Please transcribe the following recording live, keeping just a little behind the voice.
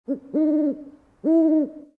Hi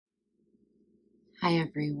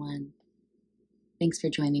everyone. Thanks for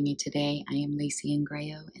joining me today. I am Lacey and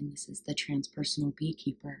and this is the Transpersonal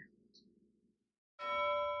Beekeeper.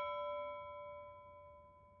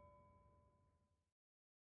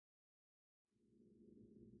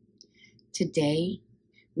 Today,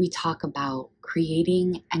 we talk about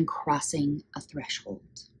creating and crossing a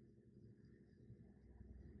threshold.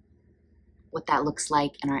 What that looks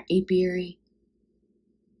like in our apiary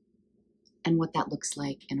and what that looks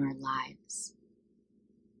like in our lives.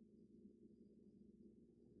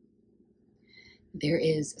 There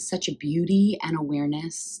is such a beauty and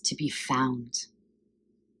awareness to be found,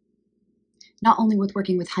 not only with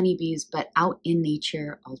working with honeybees, but out in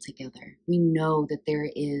nature altogether. We know that there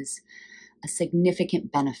is a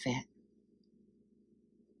significant benefit,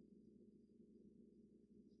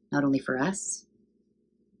 not only for us,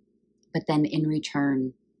 but then in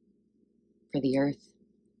return for the earth,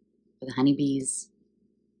 for the honeybees,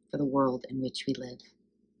 for the world in which we live.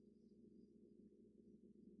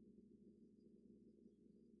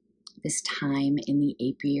 This time in the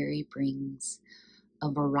apiary brings a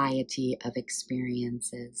variety of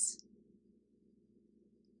experiences,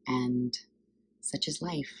 and such is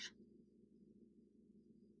life.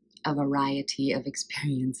 A variety of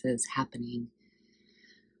experiences happening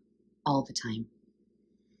all the time.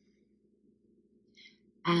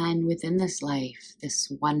 And within this life,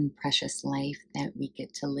 this one precious life that we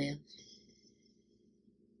get to live,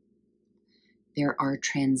 there are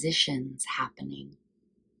transitions happening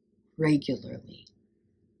regularly,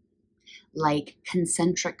 like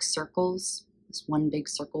concentric circles, this one big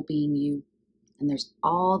circle being you, and there's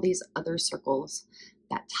all these other circles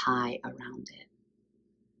that tie around it,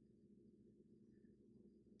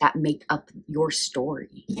 that make up your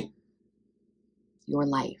story, your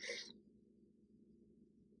life.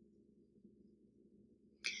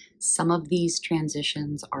 Some of these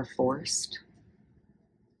transitions are forced,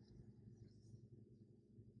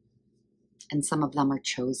 and some of them are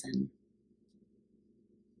chosen.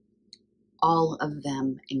 All of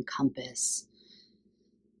them encompass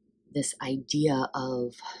this idea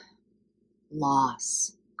of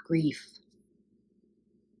loss, grief.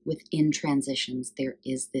 Within transitions, there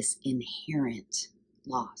is this inherent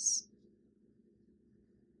loss.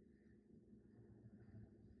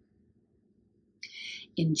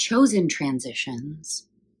 In chosen transitions,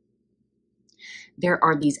 there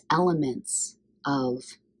are these elements of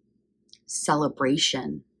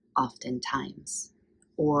celebration, oftentimes,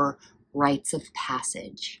 or rites of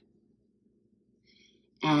passage.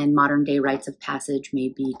 And modern day rites of passage may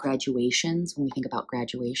be graduations, when we think about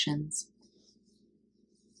graduations,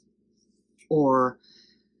 or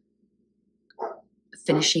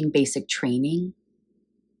finishing basic training.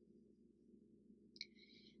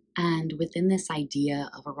 And within this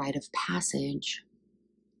idea of a rite of passage,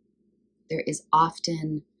 there is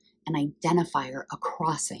often an identifier, a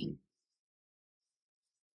crossing.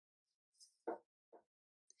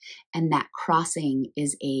 And that crossing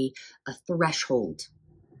is a threshold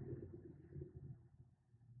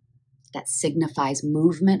that signifies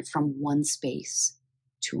movement from one space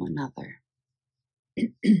to another.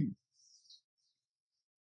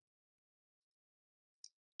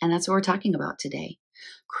 And that's what we're talking about today.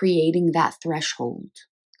 Creating that threshold,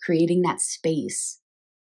 creating that space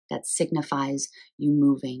that signifies you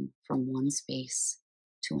moving from one space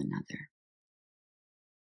to another.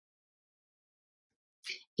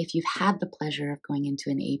 If you've had the pleasure of going into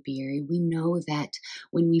an apiary, we know that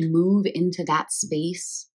when we move into that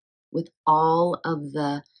space with all of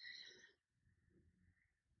the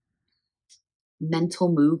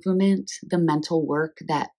mental movement, the mental work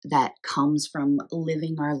that comes from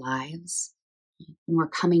living our lives, and we're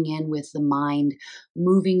coming in with the mind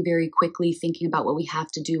moving very quickly, thinking about what we have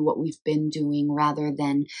to do, what we've been doing, rather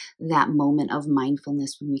than that moment of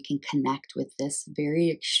mindfulness when we can connect with this very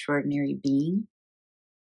extraordinary being.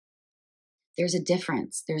 There's a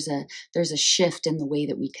difference. There's a shift in the way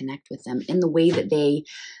that we connect with them, in the way that they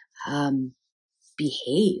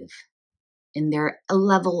behave, in their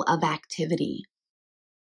level of activity.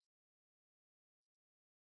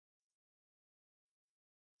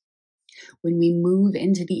 When we move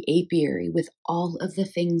into the apiary with all of the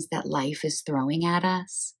things that life is throwing at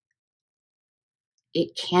us,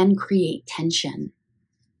 it can create tension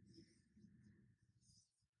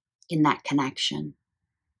in that connection.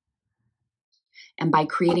 And by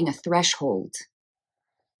creating a threshold,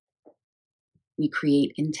 we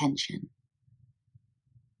create intention.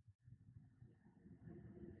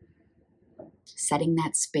 Setting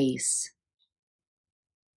that space,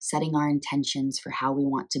 setting our intentions for how we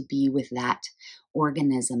want to be with that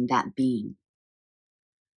organism, that being.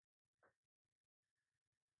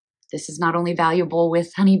 This is not only valuable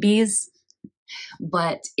with honeybees,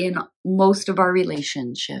 but in most of our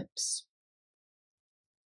relationships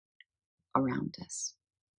around us.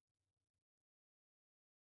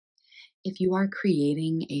 If you are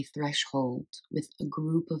creating a threshold with a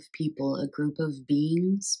group of people, a group of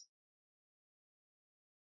beings,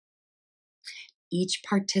 each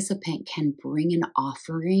participant can bring an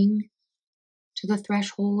offering to the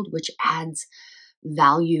threshold, which adds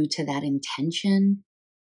value to that intention.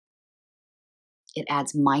 It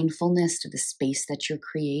adds mindfulness to the space that you're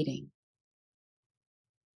creating.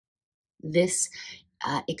 This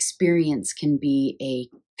experience can be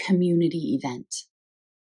a community event,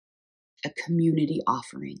 a community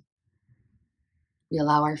offering. We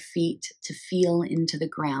allow our feet to feel into the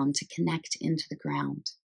ground, to connect into the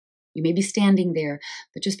ground. You may be standing there,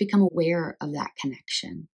 but just become aware of that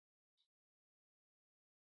connection.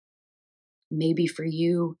 Maybe for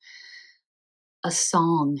you, a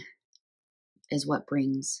song is what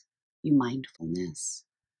brings you mindfulness.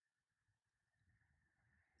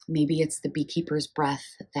 Maybe it's the beekeeper's breath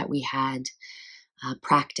that we had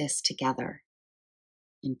practiced together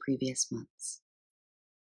in previous months.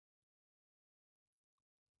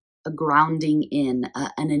 A grounding in,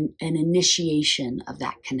 an initiation of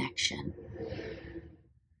that connection.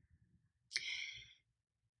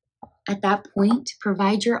 At that point,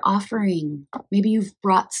 provide your offering. Maybe you've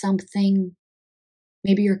brought something.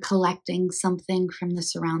 Maybe you're collecting something from the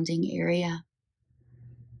surrounding area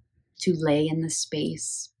to lay in the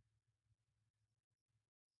space.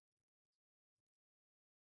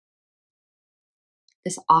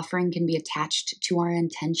 This offering can be attached to our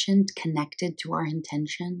intention, connected to our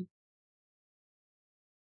intention.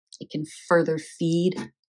 It can further feed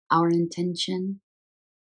our intention.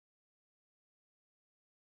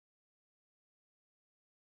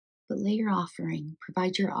 But lay your offering,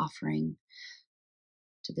 provide your offering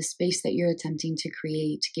to the space that you're attempting to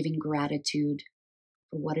create, giving gratitude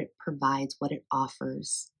for what it provides, what it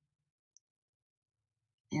offers,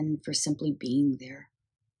 and for simply being there.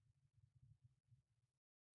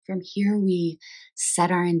 From here, we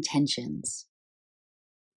set our intentions.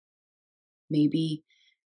 Maybe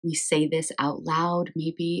we say this out loud.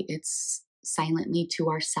 Maybe it's silently to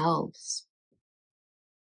ourselves.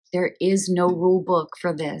 There is no rule book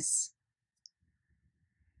for this.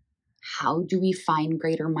 How do we find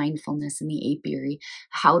greater mindfulness in the apiary?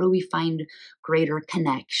 How do we find greater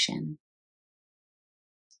connection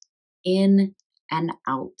in and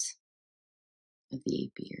out of the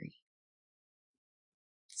apiary?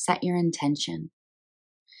 Set your intention.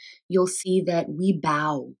 You'll see that we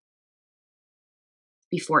bow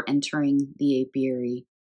before entering the apiary,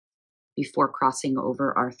 before crossing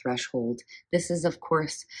over our threshold. This is, of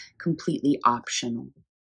course, completely optional.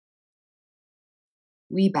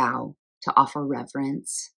 We bow to offer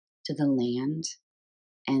reverence to the land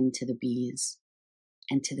and to the bees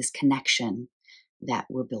and to this connection that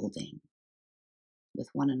we're building with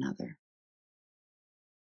one another.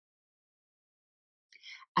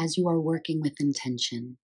 As you are working with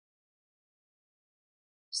intention,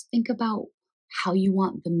 just think about how you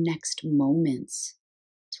want the next moments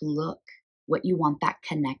to look, what you want that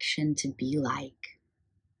connection to be like.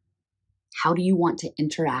 How do you want to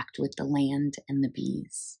interact with the land and the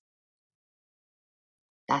bees?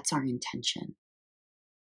 That's our intention.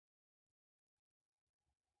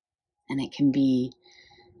 And it can be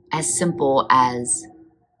as simple as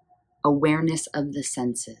awareness of the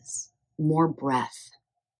senses, more breath.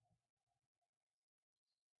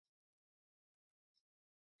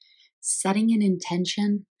 Setting an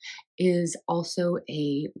intention is also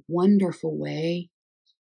a wonderful way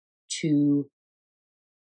to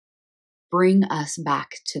bring us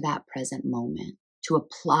back to that present moment, to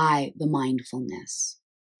apply the mindfulness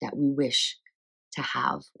that we wish to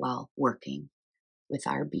have while working with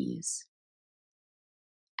our bees.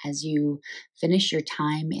 As you finish your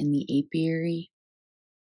time in the apiary,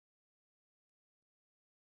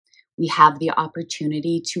 we have the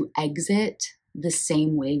opportunity to exit the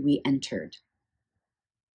same way we entered.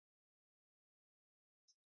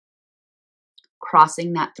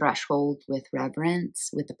 Crossing that threshold with reverence,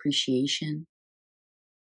 with appreciation,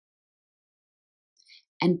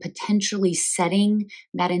 and potentially setting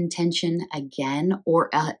that intention again, or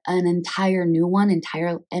an entire new one,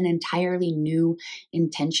 an entirely new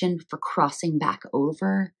intention for crossing back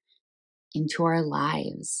over into our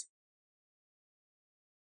lives.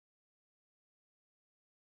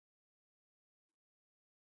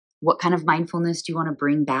 What kind of mindfulness do you want to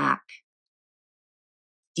bring back?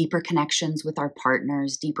 Deeper connections with our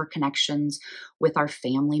partners, deeper connections with our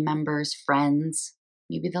family members, friends,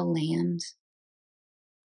 maybe the land,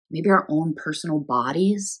 maybe our own personal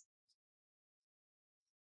bodies,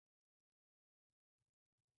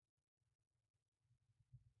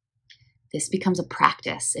 This becomes a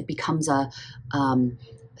practice. It becomes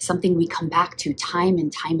something we come back to time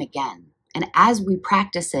and time again. And as we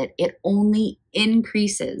practice it, it only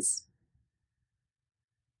increases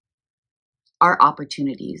our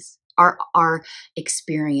opportunities, our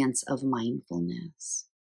experience of mindfulness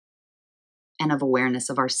and of awareness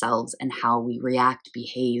of ourselves and how we react,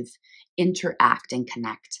 behave, interact, and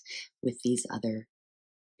connect with these other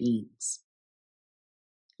beings,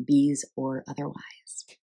 bees or otherwise.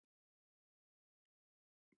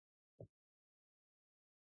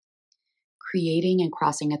 Creating and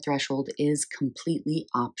crossing a threshold is completely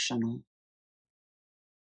optional,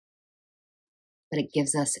 but it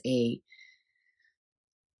gives us a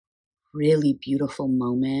really beautiful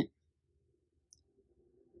moment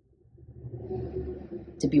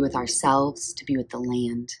to be with ourselves, to be with the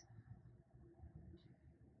land,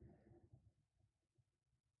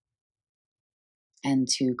 and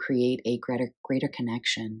to create a greater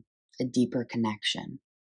connection, a deeper connection.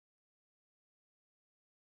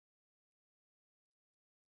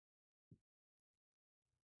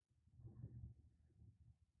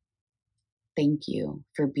 Thank you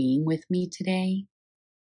for being with me today.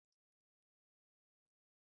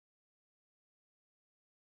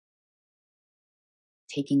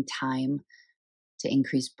 Taking time to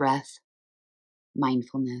increase breath,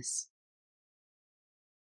 mindfulness,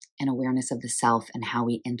 and awareness of the self and how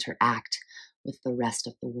we interact with the rest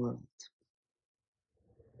of the world.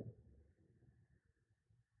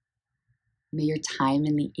 May your time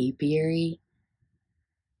in the apiary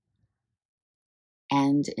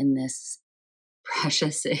and in this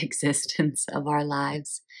precious existence of our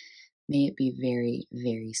lives, may it be very,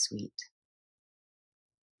 very sweet.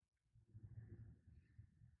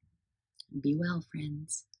 Be well,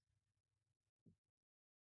 friends.